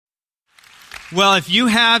Well, if you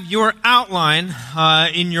have your outline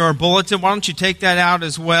in your bulletin, why don't you take that out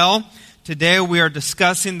as well? Today we are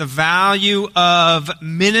discussing the value of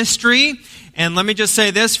ministry. And let me just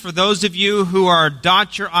say this, for those of you who are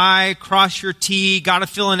dot your I, cross your T, got to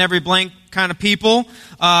fill in every blank kind of people,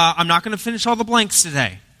 I'm not going to finish all the blanks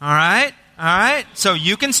today. All right? All right? So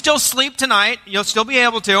you can still sleep tonight. You'll still be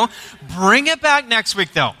able to. Bring it back next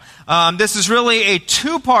week, though. This is really a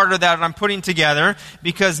two-parter that I'm putting together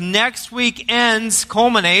because next week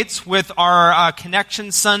culminates with our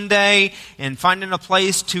Connection Sunday and finding a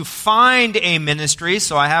place to find a ministry.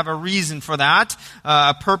 So I have a reason for that,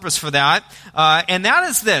 a purpose for that. And that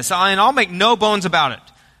is this, and I'll make no bones about it.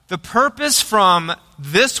 The purpose from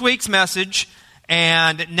this week's message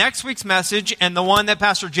and next week's message and the one that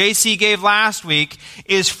Pastor JC gave last week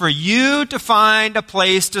is for you to find a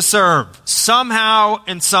place to serve somehow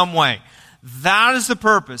in some way. That is the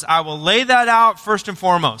purpose. I will lay that out first and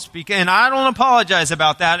foremost. And I don't apologize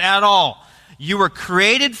about that at all. You were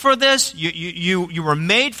created for this. You were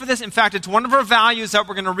made for this. In fact, it's one of our values that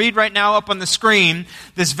we're going to read right now up on the screen,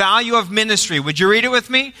 this value of ministry. Would you read it with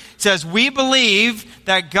me? It says, we believe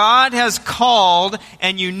that God has called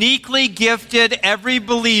and uniquely gifted every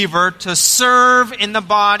believer to serve in the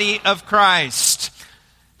body of Christ.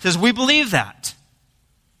 It says, we believe that.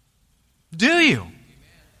 Do you?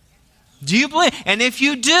 Do you believe? And if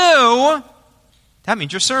you do, that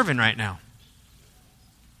means you're serving right now.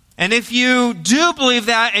 And if you do believe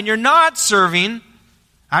that and you're not serving,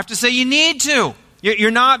 I have to say you need to.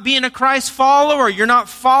 You're not being a Christ follower. You're not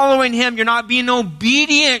following Him. You're not being an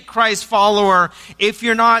obedient Christ follower if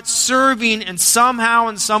you're not serving in somehow,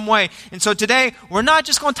 in some way. And so today, we're not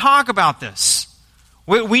just going to talk about this.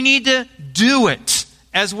 We need to do it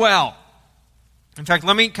as well. In fact,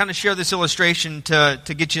 let me kind of share this illustration to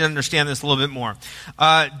get you to understand this a little bit more.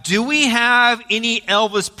 Do we have any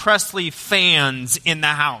Elvis Presley fans in the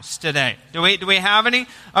house today? Do we have any?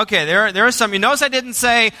 Okay, there are some. You notice I didn't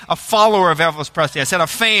say a follower of Elvis Presley. I said a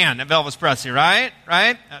fan of Elvis Presley, right?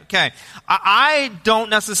 Right? Okay. I don't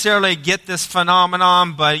necessarily get this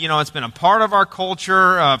phenomenon, but, it's been a part of our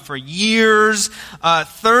culture for years.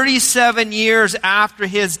 37 years after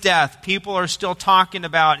his death, people are still talking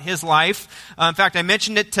about his life. In fact, I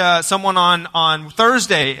mentioned it to someone on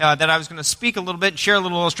Thursday that I was going to speak a little bit and share a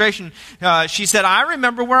little illustration. She said, I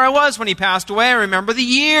remember where I was when he passed away. I remember the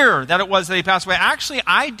year that it was that he passed away. Actually,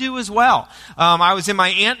 I do as well. I was in my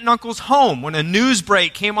aunt and uncle's home when a news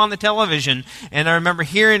break came on the television, and I remember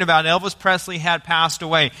hearing about Elvis Presley had passed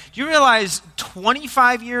away. Do you realize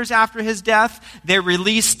 25 years after his death, they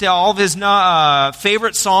released all of his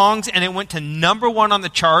favorite songs, and it went to number one on the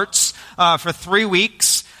charts for 3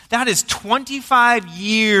 weeks? That is 25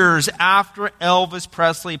 years after Elvis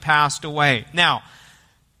Presley passed away. Now,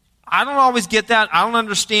 I don't always get that. I don't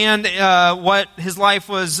understand what his life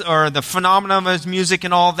was or the phenomenon of his music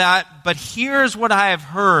and all that. But here's what I have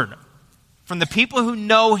heard from the people who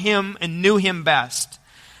know him and knew him best.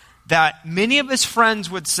 That many of his friends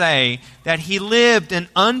would say that he lived an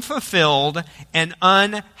unfulfilled and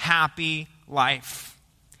unhappy life.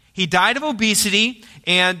 He died of obesity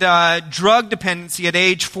and drug dependency at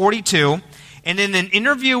age 42. And in an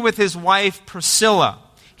interview with his wife, Priscilla,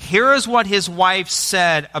 here is what his wife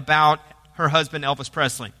said about her husband, Elvis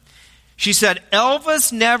Presley. She said,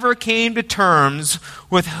 Elvis never came to terms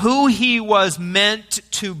with who he was meant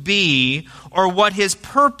to be or what his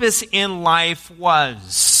purpose in life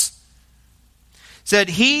was. Said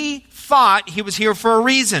he thought he was here for a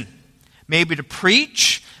reason. Maybe to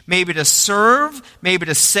preach, maybe to serve, maybe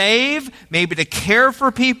to save, maybe to care for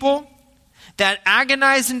people. That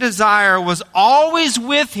agonizing desire was always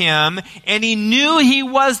with him, and he knew he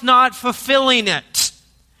was not fulfilling it.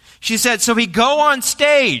 She said, so he'd go on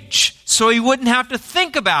stage so he wouldn't have to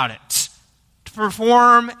think about it, to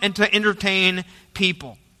perform and to entertain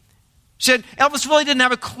people. She said, Elvis really didn't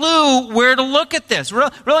have a clue where to look at this.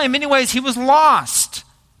 Really, in many ways, he was lost.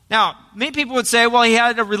 Now, many people would say, well, he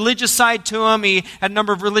had a religious side to him. He had a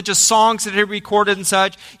number of religious songs that he recorded and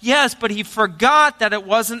such. Yes, but he forgot that it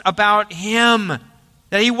wasn't about him,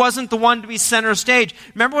 that he wasn't the one to be center stage.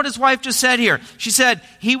 Remember what his wife just said here? She said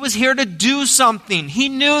he was here to do something. He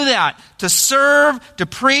knew that. To serve, to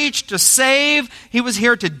preach, to save. He was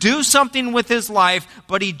here to do something with his life,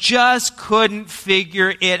 but he just couldn't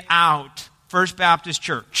figure it out. First Baptist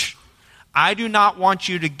Church. I do not want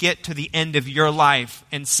you to get to the end of your life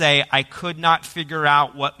and say, I could not figure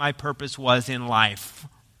out what my purpose was in life.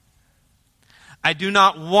 I do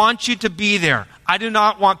not want you to be there. I do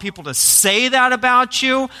not want people to say that about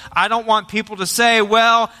you. I don't want people to say,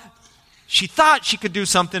 well, she thought she could do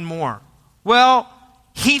something more. Well,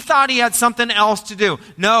 He thought he had something else to do.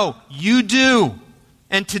 No, you do.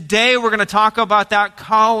 And today we're going to talk about that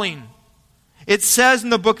calling. It says in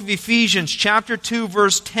the book of Ephesians, chapter 2,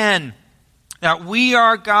 verse 10, that we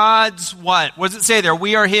are God's what? What does it say there?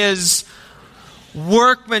 We are His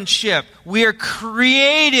workmanship. We are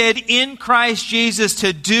created in Christ Jesus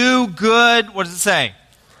to do good, what does it say?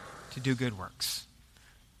 To do good works.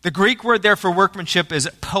 The Greek word there for workmanship is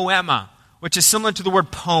poema, which is similar to the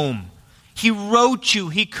word poem. He wrote you.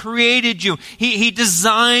 He created you. He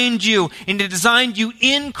designed you. And He designed you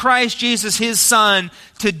in Christ Jesus, His Son,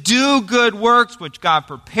 to do good works which God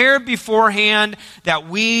prepared beforehand that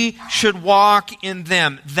we should walk in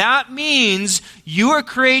them. That means you are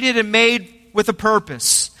created and made with a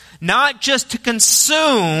purpose. Not just to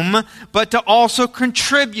consume, but to also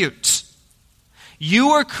contribute.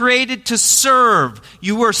 You were created to serve.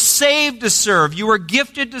 You were saved to serve. You were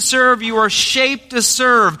gifted to serve. You were shaped to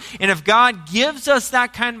serve. And if God gives us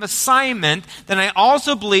that kind of assignment, then I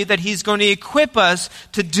also believe that He's going to equip us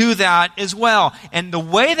to do that as well. And the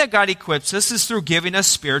way that God equips us is through giving us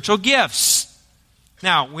spiritual gifts.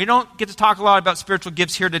 Now, we don't get to talk a lot about spiritual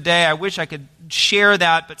gifts here today. I wish I could share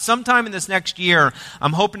that, but sometime in this next year,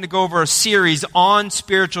 I'm hoping to go over a series on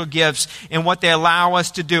spiritual gifts and what they allow us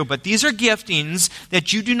to do. But these are giftings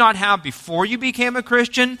that you do not have before you became a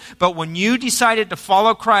Christian, but when you decided to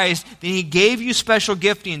follow Christ, then He gave you special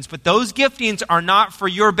giftings. But those giftings are not for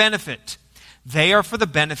your benefit. They are for the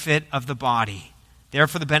benefit of the body. They are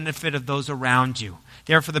for the benefit of those around you.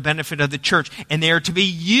 They are for the benefit of the church. And they are to be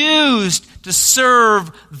used to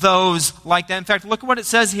serve those like that. In fact, look at what it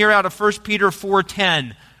says here out of 1 Peter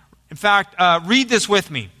 4:10. In fact, read this with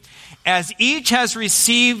me. As each has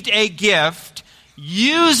received a gift,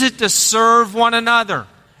 use it to serve one another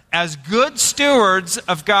as good stewards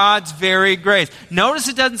of God's very grace. Notice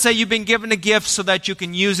it doesn't say you've been given a gift so that you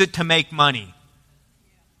can use it to make money.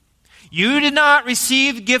 You did not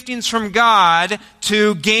receive giftings from God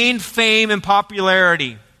to gain fame and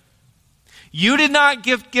popularity. You did not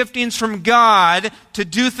give giftings from God to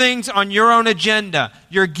do things on your own agenda.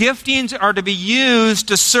 Your giftings are to be used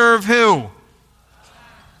to serve who?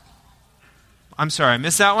 I'm sorry, I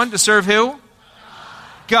missed that one. To serve who?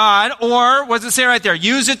 God. Or, what does it say right there?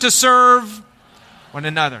 Use it to serve one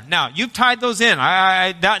another. Now, you've tied those in.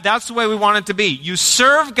 That's the way we want it to be. You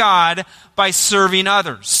serve God by serving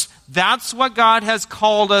others. That's what God has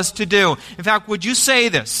called us to do. In fact, would you say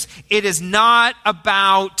this? It is not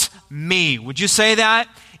about me. Would you say that?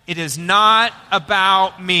 It is not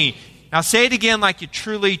about me. Now say it again like you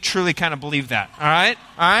truly, truly kind of believe that. All right?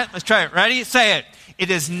 All right? Let's try it. Ready? Say it. It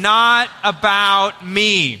is not about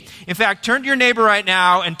me. In fact, turn to your neighbor right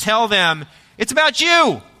now and tell them, it's about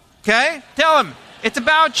you. Okay? Tell them, it's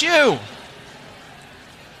about you.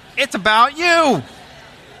 It's about you.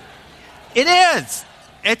 It is.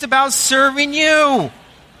 It's about serving you.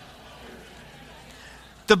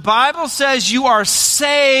 The Bible says you are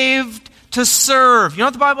saved to serve. You know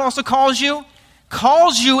what the Bible also calls you?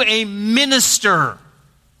 Calls you a minister.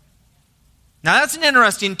 Now that's an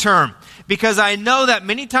interesting term, because I know that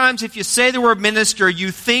many times if you say the word minister,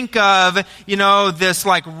 you think of, this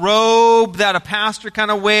like robe that a pastor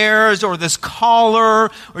kind of wears, or this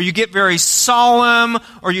collar, or you get very solemn,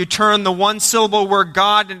 or you turn the one syllable word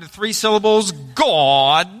God into three syllables,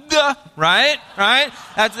 God, right? Right?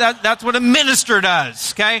 That's what a minister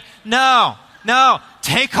does, okay? No,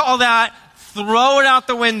 take all that, throw it out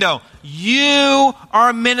the window. You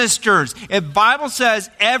are ministers. The Bible says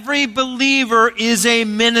every believer is a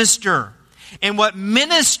minister. And what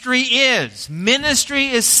ministry is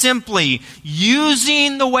simply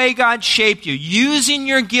using the way God shaped you, using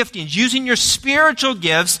your giftings, using your spiritual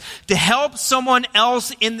gifts to help someone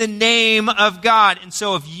else in the name of God. And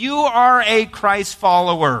so if you are a Christ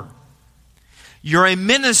follower, you're a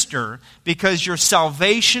minister because your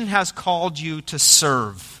salvation has called you to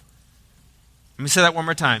serve. Let me say that one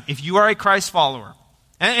more time. If you are a Christ follower,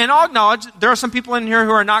 and I'll acknowledge there are some people in here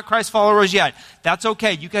who are not Christ followers yet. That's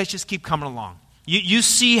okay. You guys just keep coming along. You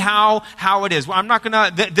see how it is. Well, I'm not going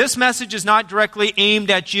to, this message is not directly aimed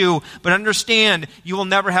at you, but understand you will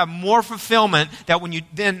never have more fulfillment that when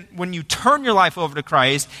you turn your life over to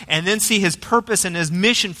Christ and then see His purpose and His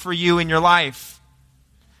mission for you in your life.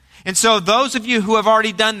 And so those of you who have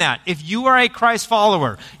already done that, if you are a Christ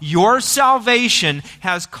follower, your salvation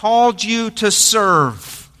has called you to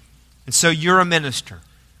serve. And so you're a minister.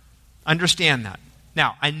 Understand that.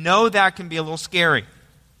 Now, I know that can be a little scary.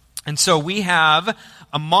 And so we have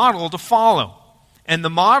a model to follow. And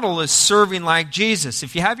the model is serving like Jesus.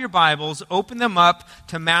 If you have your Bibles, open them up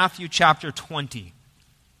to Matthew chapter 20.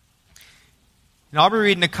 And I'll be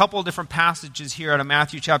reading a couple of different passages here out of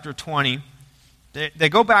Matthew chapter 20. They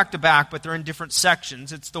go back to back, but they're in different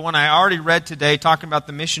sections. It's the one I already read today, talking about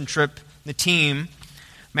the mission trip, the team.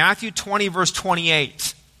 Matthew 20, verse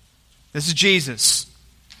 28. This is Jesus.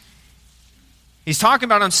 He's talking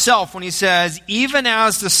about himself when he says, even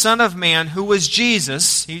as the Son of Man, who was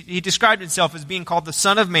Jesus, he described himself as being called the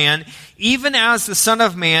Son of Man, even as the Son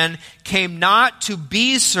of Man came not to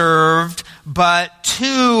be served, but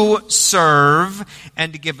to serve,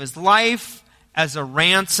 and to give his life as a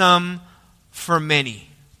ransom for many.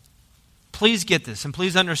 Please get this, and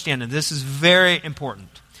please understand that this is very important.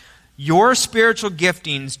 Your spiritual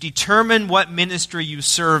giftings determine what ministry you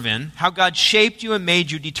serve in. How God shaped you and made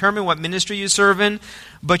you determine what ministry you serve in.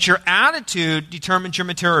 But your attitude determines your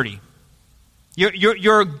maturity.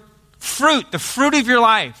 Your fruit, the fruit of your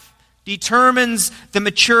life, determines the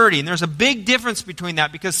maturity. And there's a big difference between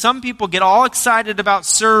that, because some people get all excited about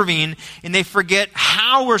serving and they forget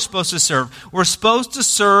how we're supposed to serve. We're supposed to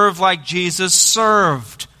serve like Jesus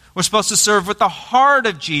served. We're supposed to serve with the heart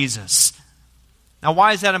of Jesus. Now,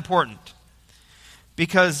 why is that important?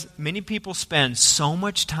 Because many people spend so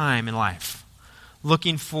much time in life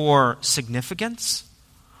looking for significance,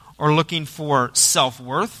 or looking for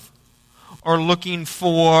self-worth, or looking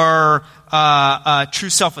for true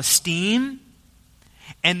self-esteem,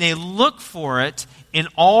 and they look for it in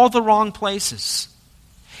all the wrong places.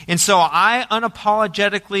 And so I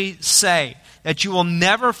unapologetically say that you will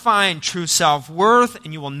never find true self-worth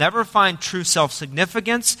and you will never find true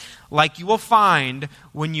self-significance like you will find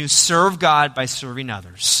when you serve God by serving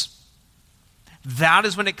others. That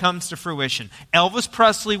is when it comes to fruition. Elvis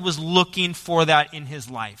Presley was looking for that in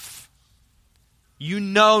his life. You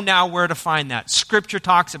know now where to find that. Scripture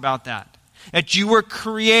talks about that. That you were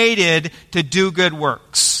created to do good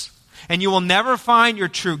works. And you will never find your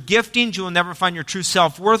true giftings. You will never find your true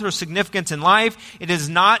self-worth or significance in life. It is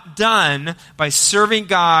not done by serving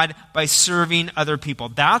God, by serving other people.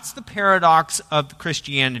 That's the paradox of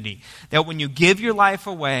Christianity. That when you give your life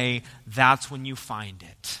away, that's when you find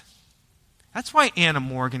it. That's why Anna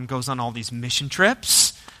Morgan goes on all these mission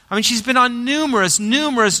trips. I mean, she's been on numerous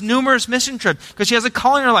mission trips because she has a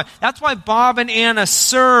calling in her life. That's why Bob and Anna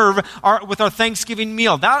serve with our Thanksgiving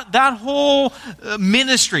meal. That whole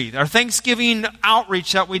ministry, our Thanksgiving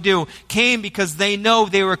outreach that we do, came because they know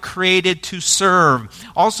they were created to serve.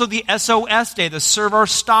 Also, the SOS Day, the Serve Our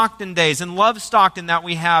Stockton Days, and Love Stockton that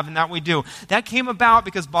we have and that we do, that came about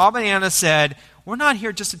because Bob and Anna said, we're not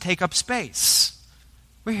here just to take up space.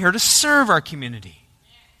 We're here to serve our community.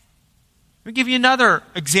 Let me give you another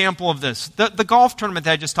example of this. The golf tournament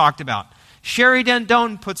that I just talked about. Sherry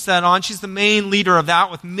Dendone puts that on. She's the main leader of that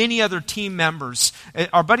with many other team members.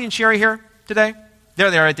 Are Buddy and Sherry here today? There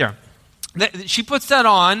they are right there. She puts that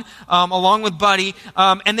on along with Buddy,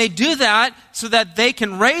 and they do that so that they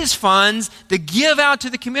can raise funds to give out to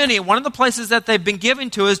the community. And one of the places that they've been giving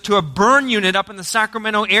to is to a burn unit up in the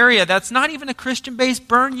Sacramento area that's not even a Christian-based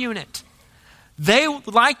burn unit. They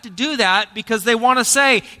like to do that because they want to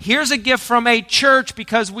say, here's a gift from a church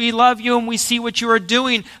because we love you and we see what you are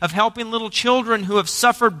doing of helping little children who have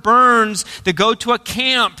suffered burns to go to a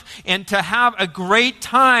camp and to have a great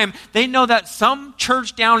time. They know that some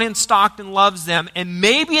church down in Stockton loves them, and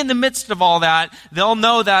maybe in the midst of all that, they'll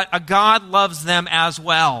know that a God loves them as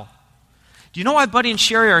well. Do you know why Buddy and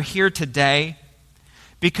Sherry are here today?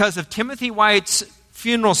 Because of Timothy White's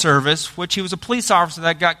funeral service, which he was a police officer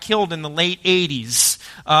that got killed in the late 80s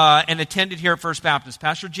and attended here at First Baptist.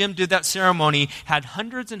 Pastor Jim did that ceremony, had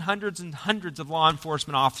hundreds and hundreds and hundreds of law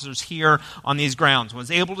enforcement officers here on these grounds, was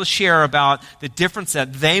able to share about the difference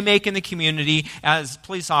that they make in the community as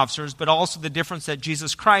police officers, but also the difference that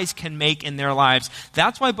Jesus Christ can make in their lives.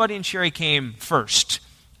 That's why Buddy and Sherry came first,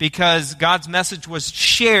 because God's message was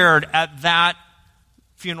shared at that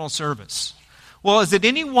funeral service. Well, is it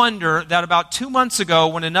any wonder that about 2 months ago,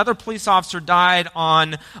 when another police officer died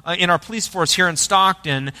in our police force here in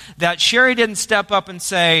Stockton, that Sherry didn't step up and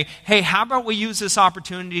say, hey, how about we use this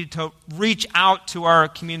opportunity to reach out to our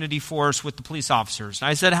community force with the police officers? And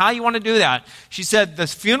I said, how do you want to do that? She said, the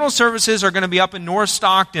funeral services are going to be up in North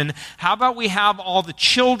Stockton. How about we have all the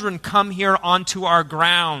children come here onto our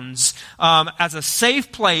grounds as a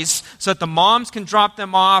safe place so that the moms can drop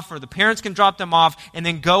them off or the parents can drop them off and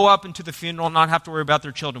then go up into the funeral and not have to worry about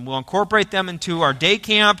their children. We'll incorporate them into our day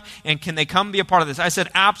camp, and can they come be a part of this? I said,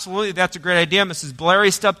 absolutely, that's a great idea. Mrs. Blairy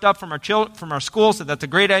stepped up from our school, said that's a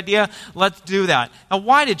great idea. Let's do that. Now,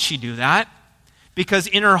 why did she do that? Because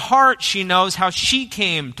in her heart, she knows how she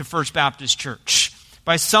came to First Baptist Church.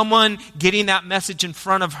 By someone getting that message in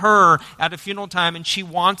front of her at a funeral time, and she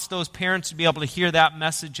wants those parents to be able to hear that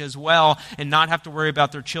message as well and not have to worry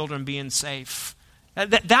about their children being safe.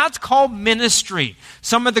 That's called ministry.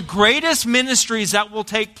 Some of the greatest ministries that will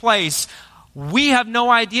take place, we have no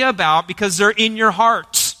idea about because they're in your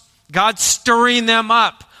heart. God's stirring them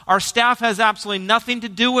up. Our staff has absolutely nothing to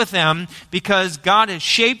do with them because God has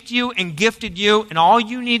shaped you and gifted you, and all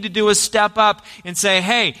you need to do is step up and say,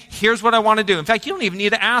 hey, here's what I want to do. In fact, you don't even need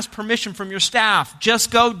to ask permission from your staff.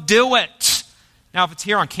 Just go do it. Now, if it's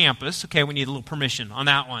here on campus, okay, we need a little permission on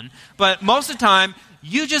that one. But most of the time,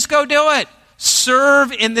 you just go do it.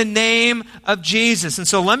 Serve in the name of Jesus. And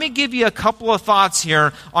so let me give you a couple of thoughts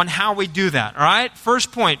here on how we do that, all right?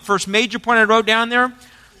 First major point I wrote down there,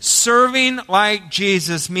 serving like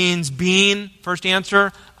Jesus means being, first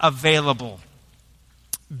answer, available.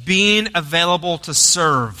 Being available to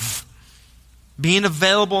serve. Being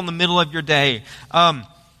available in the middle of your day.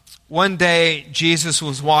 One day, Jesus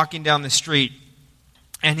was walking down the street,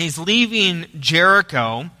 and he's leaving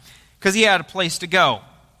Jericho because he had a place to go.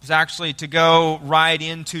 It was actually to go ride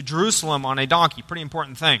into Jerusalem on a donkey. Pretty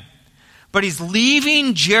important thing. But he's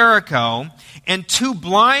leaving Jericho, and two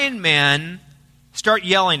blind men start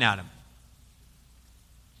yelling at him.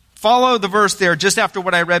 Follow the verse there just after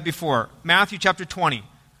what I read before. Matthew chapter 20,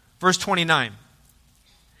 verse 29.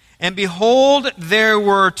 And behold, there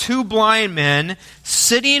were two blind men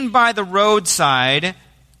sitting by the roadside.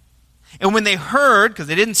 And when they heard, because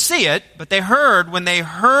they didn't see it, but they heard, when they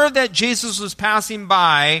heard that Jesus was passing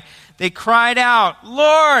by, they cried out,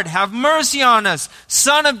 Lord, have mercy on us.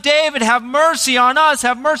 Son of David, have mercy on us.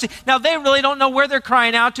 Have mercy. Now, they really don't know where they're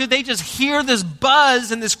crying out to. They just hear this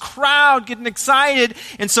buzz and this crowd getting excited.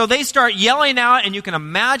 And so they start yelling out, and you can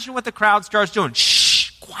imagine what the crowd starts doing.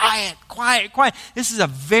 Shh, quiet, quiet, quiet. This is a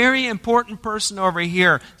very important person over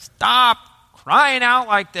here. Stop crying out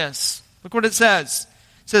like this. Look what it says.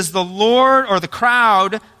 It says the Lord, or the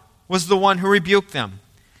crowd, was the one who rebuked them,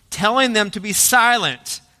 telling them to be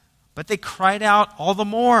silent. But they cried out all the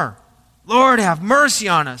more, Lord, have mercy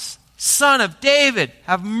on us. Son of David,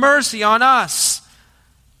 have mercy on us.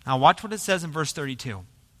 Now watch what it says in verse 32.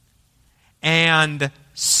 And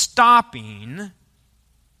stopping,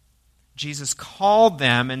 Jesus called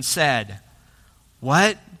them and said,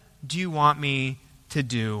 what do you want me to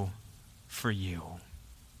do for you?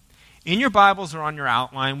 In your Bibles or on your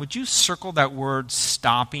outline, would you circle that word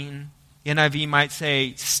stopping? NIV might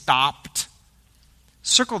say stopped.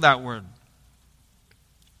 Circle that word.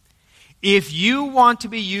 If you want to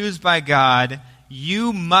be used by God,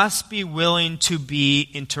 you must be willing to be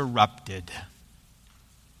interrupted.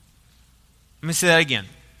 Let me say that again.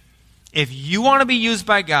 If you want to be used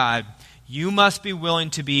by God, you must be willing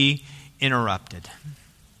to be interrupted.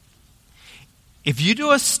 If you do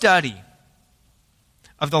a study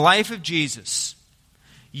of the life of Jesus,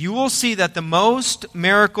 you will see that most of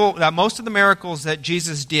the miracles that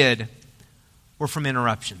Jesus did were from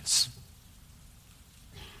interruptions.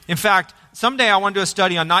 In fact, someday I want to do a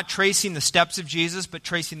study on not tracing the steps of Jesus, but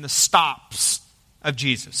tracing the stops of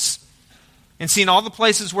Jesus. And seeing all the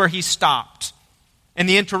places where he stopped and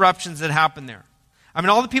the interruptions that happened there. I mean,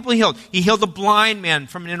 all the people he healed. He healed a blind man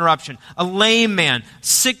from an interruption, a lame man,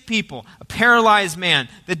 sick people, a paralyzed man,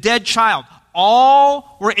 the dead child.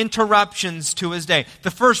 All were interruptions to his day.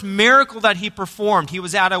 The first miracle that he performed, he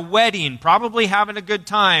was at a wedding, probably having a good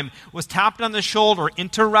time, was tapped on the shoulder,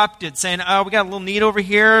 interrupted, saying, oh, we got a little need over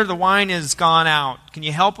here, the wine is gone out. Can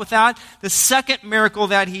you help with that? The second miracle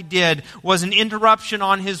that he did was an interruption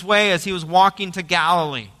on his way as he was walking to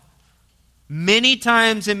Galilee. Many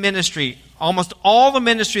times in ministry, almost all the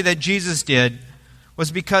ministry that Jesus did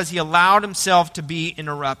was because he allowed himself to be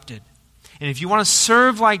interrupted. And if you want to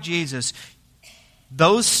serve like Jesus,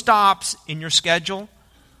 those stops in your schedule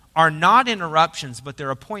are not interruptions, but they're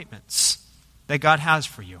appointments that God has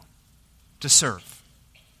for you to serve.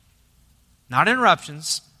 Not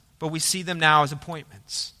interruptions, but we see them now as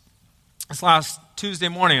appointments. This last Tuesday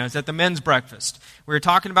morning, I was at the men's breakfast. We were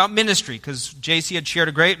talking about ministry because JC had shared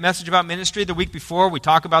a great message about ministry the week before. We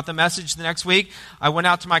talk about the message the next week. I went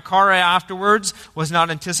out to my car afterwards, was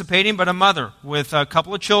not anticipating, but a mother with a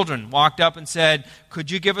couple of children walked up and said,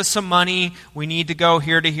 could you give us some money? We need to go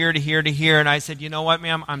here to here to here to here. And I said, you know what,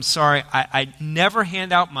 ma'am? I'm sorry. I never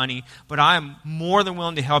hand out money, but I'm more than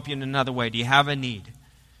willing to help you in another way. Do you have a need?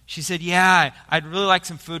 She said, yeah, I'd really like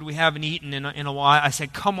some food. We haven't eaten in a while. I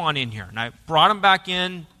said, come on in here. And I brought him back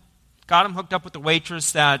in, got him hooked up with the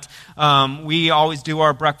waitress that we always do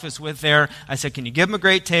our breakfast with there. I said, can you give them a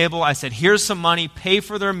great table? I said, here's some money. Pay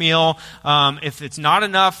for their meal. If it's not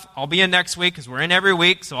enough, I'll be in next week because we're in every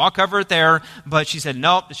week, so I'll cover it there. But she said,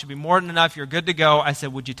 nope, this should be more than enough. You're good to go. I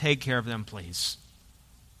said, would you take care of them, please?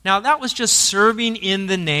 Now, that was just serving in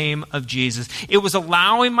the name of Jesus. It was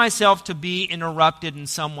allowing myself to be interrupted in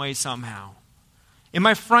some way, somehow. In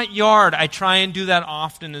my front yard, I try and do that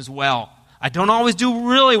often as well. I don't always do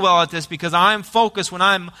really well at this because I'm focused when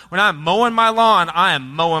I'm mowing my lawn, I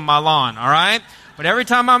am mowing my lawn, all right? But every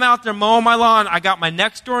time I'm out there mowing my lawn, I got my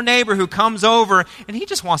next door neighbor who comes over and he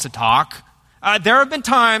just wants to talk. There have been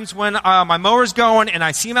times when my mower's going and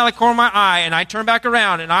I see him out of the corner of my eye and I turn back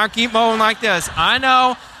around and I keep mowing like this. I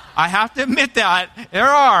know, I have to admit that. There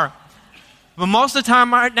are. But most of the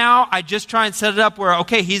time right now, I just try and set it up where,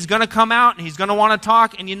 okay, he's going to come out and he's going to want to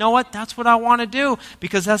talk. And you know what? That's what I want to do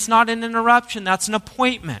because that's not an interruption. That's an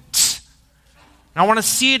appointment. And I want to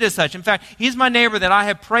see it as such. In fact, he's my neighbor that I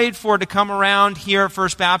have prayed for to come around here at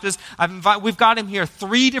First Baptist. We've got him here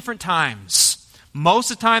 3 different times.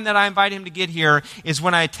 Most of the time that I invite him to get here is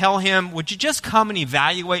when I tell him, would you just come and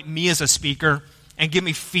evaluate me as a speaker and give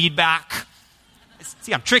me feedback?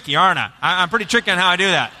 See, I'm tricky, aren't I? I'm pretty tricky on how I do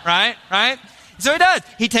that, right? Right? So he does.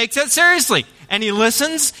 He takes that seriously. And he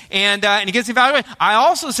listens, and he gets evaluated. I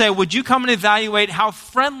also say, would you come and evaluate how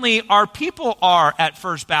friendly our people are at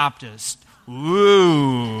First Baptist?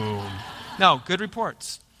 Ooh. No, good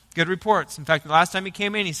reports. Good reports. In fact, the last time he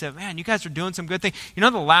came in, he said, man, you guys are doing some good things. You know,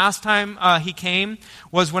 the last time he came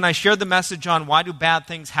was when I shared the message on why do bad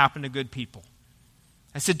things happen to good people.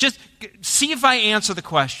 I said, just see if I answer the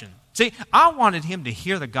question. See, I wanted him to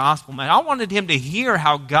hear the gospel, man. I wanted him to hear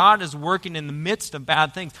how God is working in the midst of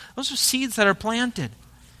bad things. Those are seeds that are planted.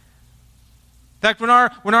 In fact,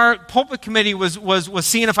 when our pulpit committee was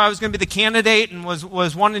seeing if I was going to be the candidate and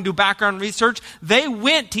was wanting to do background research, they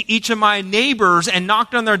went to each of my neighbors and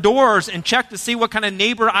knocked on their doors and checked to see what kind of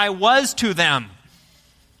neighbor I was to them.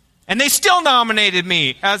 And they still nominated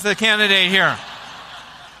me as the candidate here.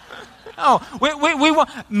 No, we want,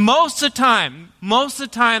 most of the time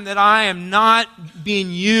that I am not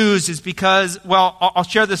being used is because, well, I'll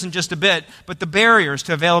share this in just a bit, but the barriers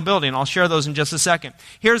to availability, and I'll share those in just a second.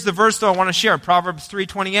 Here's the verse, though, I want to share, Proverbs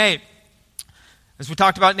 3:28. As we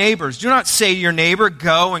talked about neighbors, do not say to your neighbor,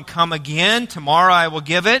 go and come again, tomorrow I will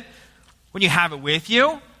give it, when you have it with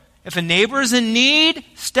you. If a neighbor is in need,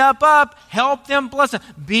 step up, help them, bless them.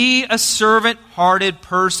 Be a servant-hearted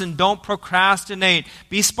person. Don't procrastinate.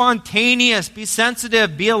 Be spontaneous. Be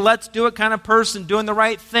sensitive. Be a let's-do-it kind of person, doing the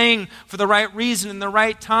right thing for the right reason in the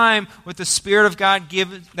right time with the Spirit of God,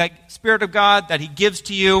 that He gives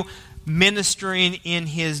to you, ministering in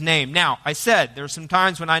His name. Now, I said there are some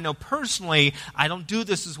times when I know personally I don't do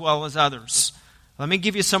this as well as others. Let me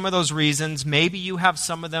give you some of those reasons. Maybe you have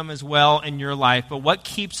some of them as well in your life, but what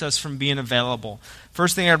keeps us from being available?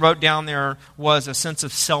 First thing I wrote down there was a sense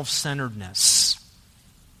of self-centeredness.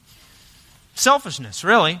 Selfishness,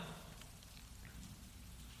 really.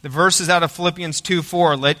 The verse is out of Philippians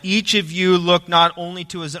 2:4. Let each of you look not only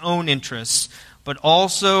to his own interests, but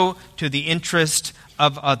also to the interest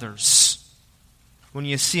of others. When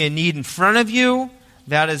you see a need in front of you,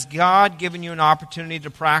 that is God giving you an opportunity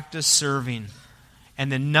to practice serving. And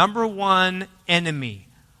the number one enemy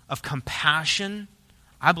of compassion,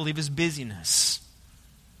 I believe, is busyness.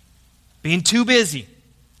 Being too busy.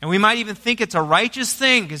 And we might even think it's a righteous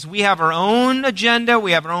thing because we have our own agenda,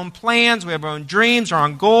 we have our own plans, we have our own dreams, our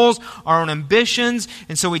own goals, our own ambitions.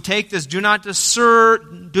 And so we take this do not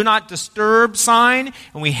disturb sign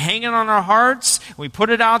and we hang it on our hearts, and we put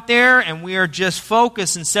it out there, and we are just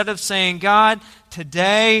focused instead of saying, God,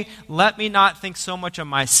 today, let me not think so much of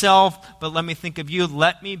myself, but let me think of you.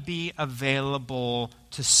 Let me be available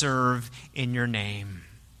to serve in your name.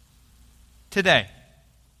 Today,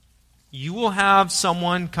 you will have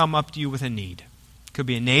someone come up to you with a need. Could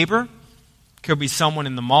be a neighbor, could be someone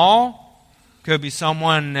in the mall, could be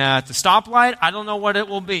someone at the stoplight. I don't know what it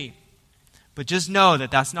will be. But just know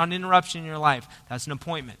that that's not an interruption in your life. That's an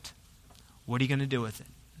appointment. What are you going to do with it?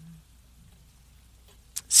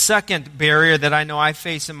 Second barrier that I know I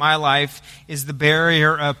face in my life is the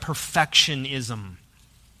barrier of perfectionism.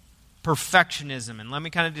 Perfectionism. And let me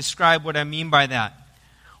kind of describe what I mean by that.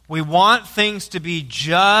 We want things to be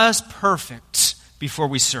just perfect before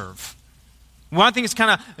we serve. We want things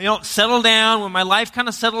kind of, settle down. When my life kind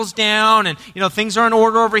of settles down and, things are in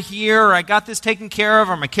order over here, or I got this taken care of,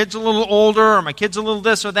 or my kid's a little older, or my kid's a little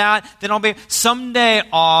this or that, then someday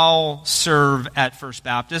I'll serve at First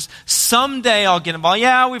Baptist. Someday I'll get involved.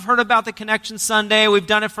 Yeah, we've heard about the Connection Sunday. We've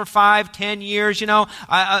done it for 5-10 years,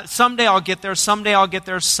 someday I'll get there. Someday I'll get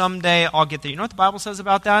there. Someday I'll get there. You know what the Bible says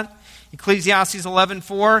about that? Ecclesiastes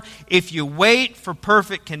 11:4, if you wait for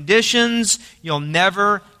perfect conditions, you'll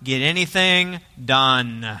never get anything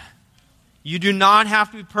done. You do not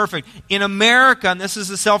have to be perfect. In America, and this is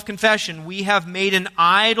a self-confession, we have made an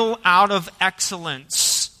idol out of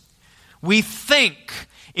excellence. We think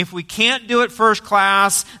if we can't do it first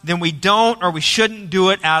class, then we don't or we shouldn't do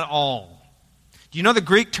it at all. Do you know the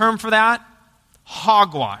Greek term for that?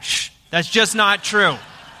 Hogwash. That's just not true.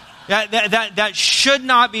 That should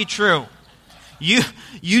not be true.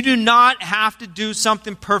 You do not have to do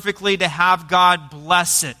something perfectly to have God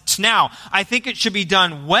bless it. Now, I think it should be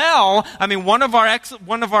done well. I mean, one of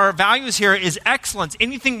our values here is excellence.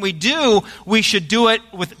 Anything we do, we should do it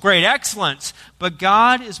with great excellence. But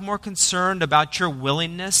God is more concerned about your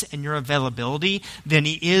willingness and your availability than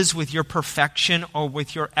He is with your perfection or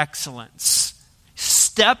with your excellence.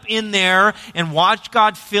 Step in there and watch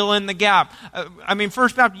God fill in the gap.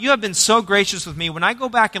 First Baptist, you have been so gracious with me. When I go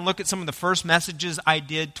back and look at some of the first messages I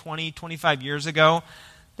did 20, 25 years ago,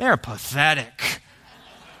 they're pathetic.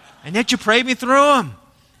 And yet you prayed me through them.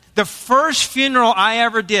 The first funeral I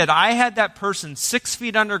ever did, I had that person 6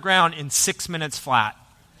 feet underground in 6 minutes flat.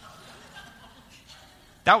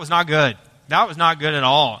 That was not good. That was not good at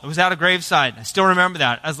all. It was at a graveside. I still remember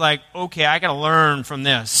that. I was like, okay, I got to learn from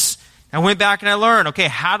this. I went back and I learned, okay,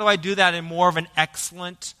 how do I do that in more of an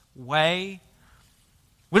excellent way?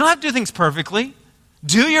 We don't have to do things perfectly.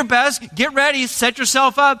 Do your best, get ready, set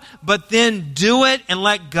yourself up, but then do it and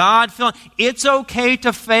let God fill it. It's okay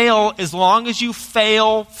to fail as long as you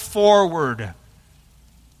fail forward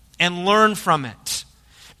and learn from it.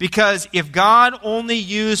 Because if God only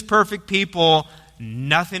used perfect people,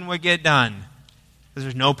 nothing would get done. Because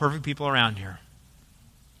there's no perfect people around here.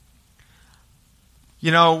 You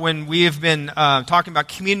know, when we have been talking about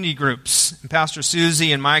community groups, and Pastor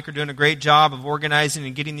Susie and Mike are doing a great job of organizing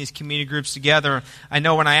and getting these community groups together, I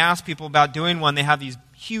know when I ask people about doing one, they have these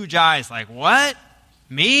huge eyes like, what?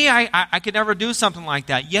 Me? I could never do something like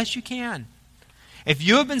that. Yes, you can. If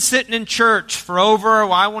you have been sitting in church for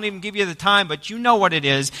I won't even give you the time, but you know what it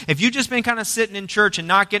is. If you've just been kind of sitting in church and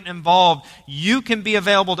not getting involved, you can be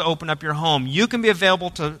available to open up your home. You can be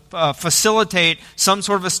available to facilitate some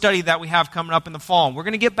sort of a study that we have coming up in the fall. We're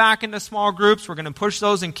going to get back into small groups. We're going to push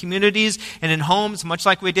those in communities and in homes, much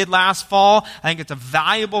like we did last fall. I think it's a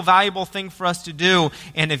valuable, valuable thing for us to do.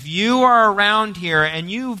 And if you are around here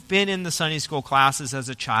and you've been in the Sunday school classes as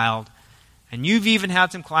a child, and you've even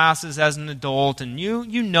had some classes as an adult, and you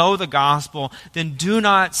know the gospel, then do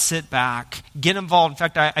not sit back. Get involved. In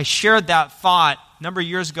fact, I shared that thought a number of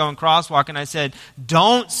years ago in Crosswalk, and I said,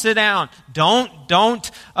 don't sit down.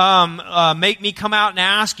 Don't make me come out and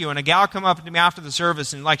ask you. And a gal come up to me after the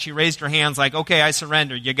service, and like she raised her hands like, okay, I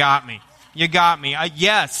surrender. You got me. You got me.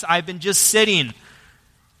 Yes, I've been just sitting.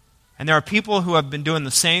 And there are people who have been doing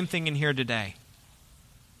the same thing in here today.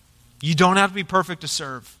 You don't have to be perfect to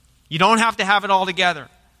serve. You don't have to have it all together.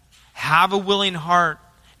 Have a willing heart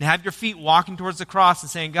and have your feet walking towards the cross and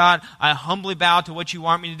saying, God, I humbly bow to what you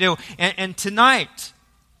want me to do. And tonight,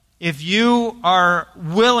 if you are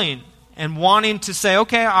willing and wanting to say,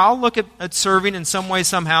 okay, I'll look at serving in some way,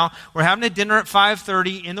 somehow. We're having a dinner at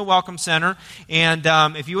 5:30 in the Welcome Center. And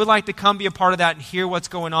if you would like to come be a part of that and hear what's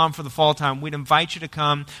going on for the fall time, we'd invite you to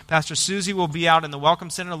come. Pastor Susie will be out in the Welcome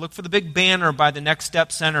Center. Look for the big banner by the Next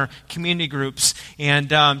Step Center community groups. And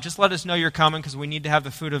just let us know you're coming because we need to have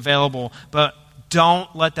the food available. But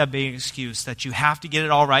don't let that be an excuse that you have to get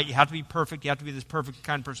it all right. You have to be perfect. You have to be this perfect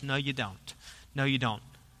kind of person. No, you don't. No, you don't.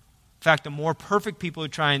 In fact, the more perfect people who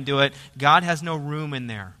try and do it, God has no room in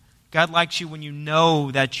there. God likes you when you know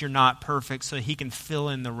that you're not perfect so He can fill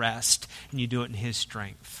in the rest and you do it in His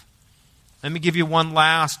strength. Let me give you one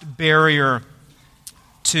last barrier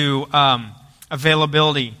to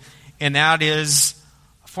availability, and that is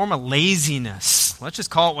a form of laziness. Let's just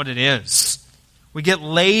call it what it is. We get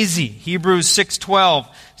lazy. Hebrews 6:12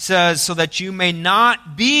 says, so that you may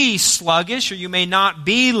not be sluggish or you may not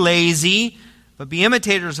be lazy, but be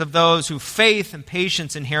imitators of those who faith and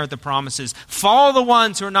patience inherit the promises. Follow the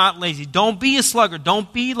ones who are not lazy. Don't be a sluggard.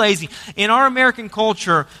 Don't be lazy. In our American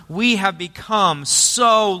culture, we have become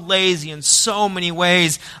so lazy in so many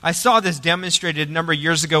ways. I saw this demonstrated a number of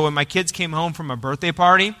years ago when my kids came home from a birthday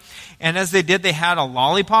party. And as they did, they had a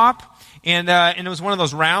lollipop. And it was one of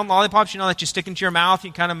those round lollipops, that you stick into your mouth,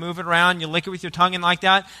 you kind of move it around, you lick it with your tongue and like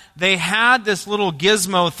that. They had this little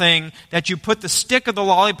gizmo thing that you put the stick of the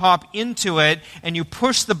lollipop into it, and you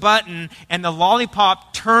push the button, and the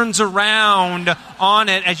lollipop turns around on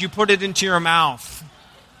it as you put it into your mouth.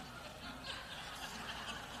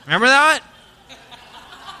 Remember that?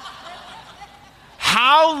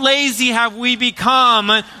 How lazy have we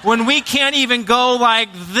become when we can't even go like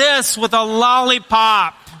this with a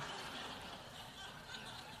lollipop?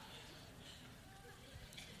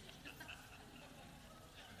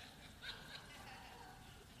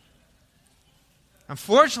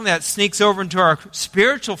 Unfortunately, that sneaks over into our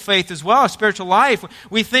spiritual faith as well, our spiritual life.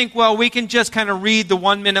 We think, well, we can just kind of read the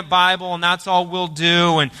 1-minute Bible and that's all we'll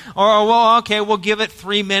do. We'll give it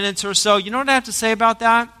 3 minutes or so. You know what I have to say about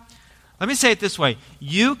that? Let me say it this way.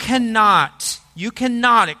 You cannot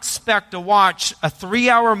expect to watch a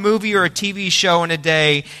 3-hour movie or a TV show in a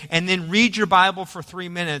day and then read your Bible for 3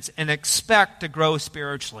 minutes and expect to grow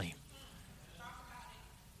spiritually.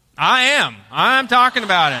 I'm talking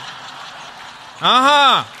about it.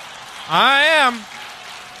 I am.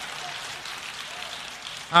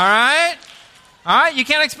 All right, you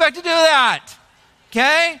can't expect to do that.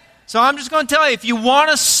 Okay? So I'm just going to tell you, if you want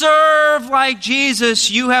to serve like Jesus,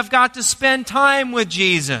 you have got to spend time with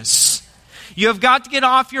Jesus. You have got to get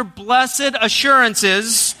off your blessed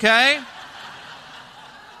assurances, okay?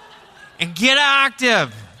 And get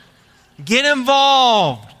active. Get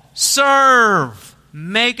involved. Serve.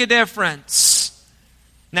 Make a difference.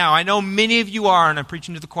 Now, I know many of you are, and I'm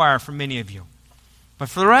preaching to the choir for many of you. But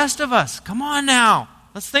for the rest of us, come on now.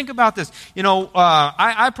 Let's think about this.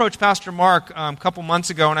 I approached Pastor Mark a couple months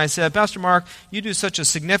ago, and I said, Pastor Mark, you do such a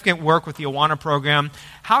significant work with the Awana program.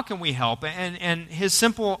 How can we help? And his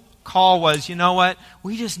simple call was, you know what?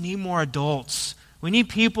 We just need more adults. We need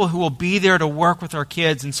people who will be there to work with our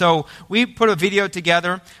kids. And so we put a video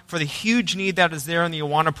together for the huge need that is there in the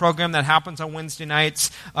Awana program that happens on Wednesday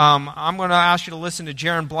nights. I'm going to ask you to listen to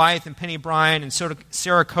Jaron Blythe and Penny Bryan and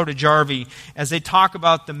Sarah Cota-Jarvie as they talk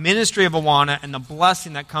about the ministry of Awana and the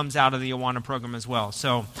blessing that comes out of the Awana program as well.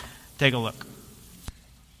 So take a look.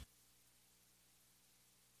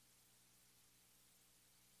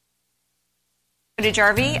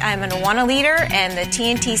 Cota-Jarvie. I'm an Awana leader and the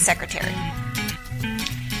TNT secretary.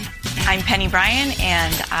 I'm Penny Bryan,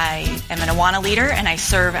 and I am an Awana leader, and I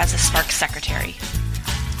serve as a Spark secretary.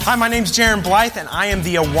 Hi, my name's Jaron Blythe, and I am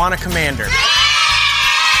the Awana commander.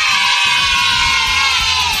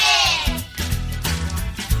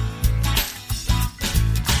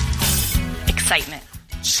 Excitement.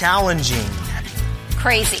 Challenging.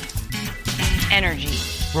 Crazy. Energy.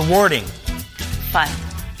 Rewarding. Fun.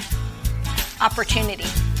 Opportunity.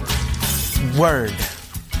 Word.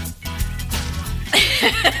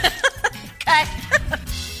 Cut.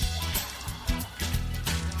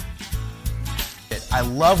 I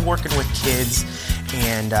love working with kids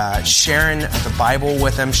and sharing the Bible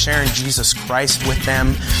with them, sharing Jesus Christ with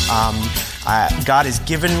them. God has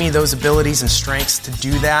given me those abilities and strengths to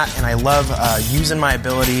do that, and I love using my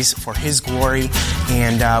abilities for His glory.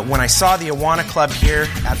 And when I saw the Awana Club here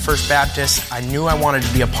at First Baptist, I knew I wanted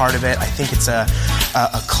to be a part of it. I think it's a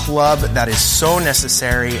club that is so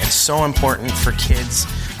necessary and so important for kids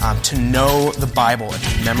to know the Bible and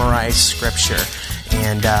to memorize Scripture.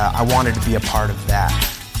 And I wanted to be a part of that.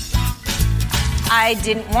 I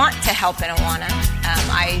didn't want to help in Awana.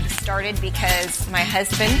 I started because my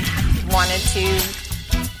husband wanted to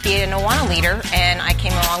be an Awana leader, and I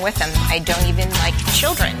came along with him. I don't even like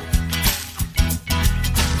children.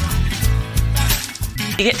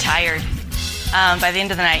 You get tired. By the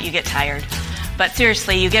end of the night, you get tired. But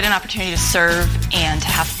seriously, you get an opportunity to serve and to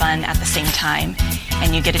have fun at the same time.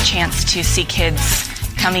 And you get a chance to see kids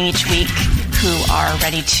coming each week who are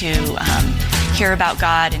ready to hear about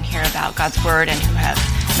God and hear about God's Word, and who have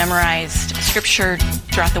memorized Scripture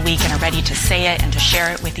throughout the week and are ready to say it and to share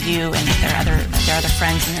it with you and with their other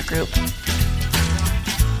friends in their group.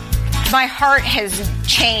 My heart has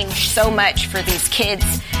changed so much for these kids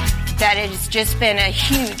that it has just been a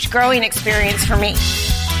huge growing experience for me.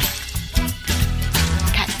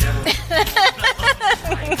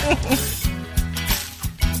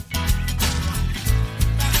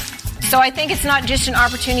 So I think it's not just an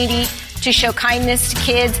opportunity to show kindness to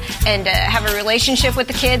kids and to have a relationship with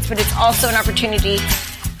the kids, but it's also an opportunity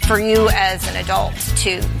for you as an adult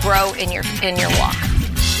to grow in your walk.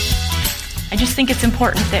 I just think it's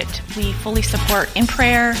important that we fully support in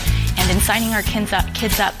prayer and in signing our kids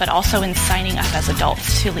up, but also in signing up as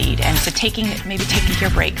adults to lead, and to taking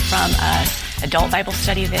your break from an adult Bible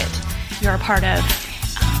study that you're a part of,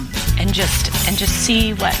 and just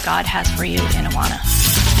see what God has for you in Awana.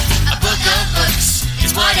 A book of books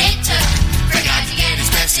is what it took for God to get His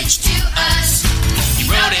message to us. He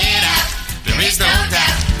wrote it out, there is no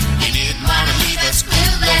doubt. He didn't want to leave us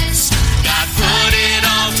clueless. God put it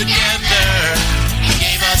all together and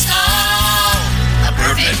gave us all a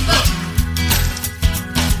perfect book.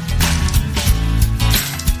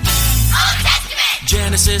 Old Testament!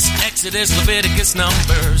 Genesis, Exodus, Leviticus,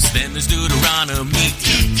 Numbers. Then there's Deuteronomy.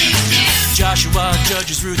 Joshua,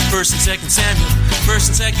 Judges, Ruth, 1st and 2nd Samuel, 1st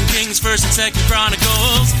and 2nd Kings, 1st and 2nd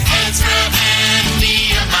Chronicles, Ezra and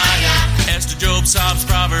Nehemiah, Esther, Job, Psalms,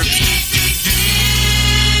 Proverbs. Do, do, do.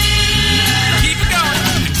 Keep it going.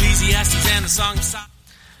 Ecclesiastes and the Song of Solomon.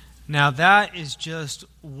 Now that is just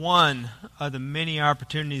one of the many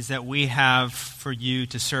opportunities that we have for you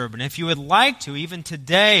to serve. And if you would like to, even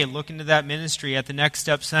today, look into that ministry at the Next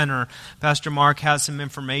Step Center. Pastor Mark has some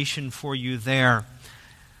information for you there.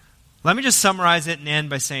 Let me just summarize it and end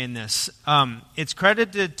by saying this. It's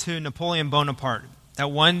credited to Napoleon Bonaparte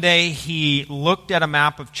that one day he looked at a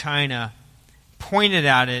map of China, pointed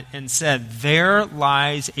at it, and said, "There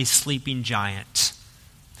lies a sleeping giant.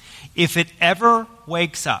 If it ever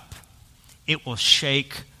wakes up, it will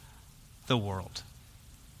shake the world."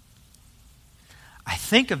 I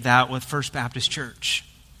think of that with First Baptist Church.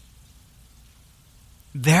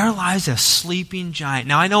 There lies a sleeping giant.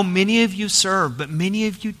 Now, I know many of you serve, but many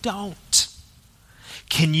of you don't.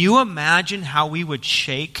 Can you imagine how we would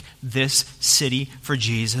shake this city for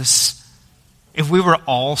Jesus if we were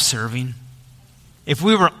all serving? If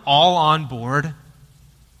we were all on board?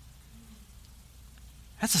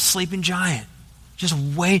 That's a sleeping giant. Just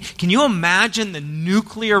wait. Can you imagine the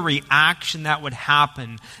nuclear reaction that would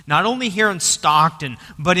happen, not only here in Stockton,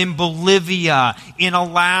 but in Bolivia, in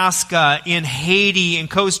Alaska, in Haiti, in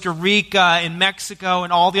Costa Rica, in Mexico,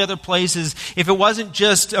 and all the other places, if it wasn't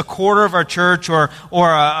just a quarter of our church or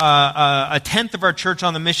a tenth of our church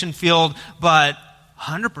on the mission field, but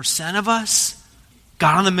 100% of us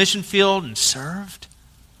got on the mission field and served?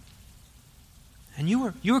 And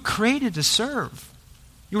you were created to serve.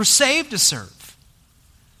 You were saved to serve.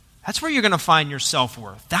 That's where you're going to find your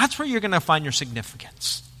self-worth. That's where you're going to find your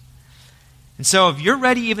significance. And so if you're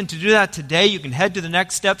ready even to do that today, you can head to the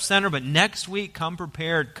Next Step Center, but next week, come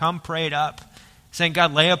prepared, come prayed up, saying,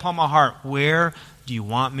 "God, lay upon my heart, where do you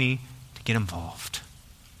want me to get involved?"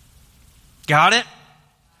 Got it?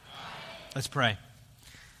 Let's pray.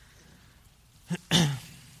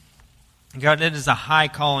 God, it is a high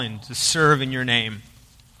calling to serve in your name.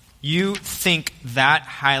 You think that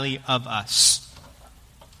highly of us.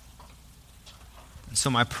 And so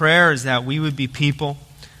my prayer is that we would be people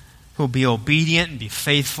who will be obedient and be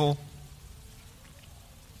faithful.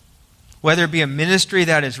 Whether it be a ministry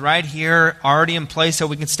that is right here, already in place that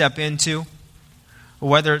we can step into, or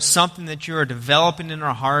whether it's something that you are developing in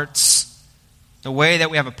our hearts, the way that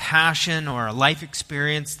we have a passion or a life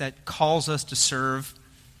experience that calls us to serve.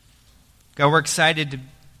 God, we're excited to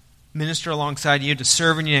minister alongside you, to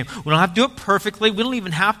serve in your name. We don't have to do it perfectly. We don't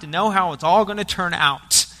even have to know how it's all going to turn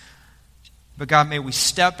out. But God, may we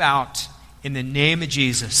step out in the name of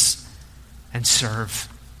Jesus and serve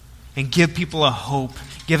and give people a hope,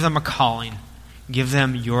 give them a calling, give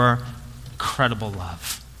them your incredible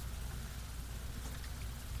love.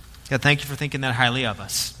 God, thank you for thinking that highly of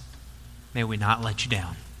us. May we not let you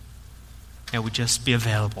down. May we just be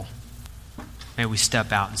available. May we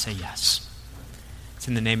step out and say yes. It's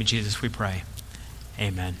in the name of Jesus we pray.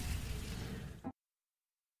 Amen.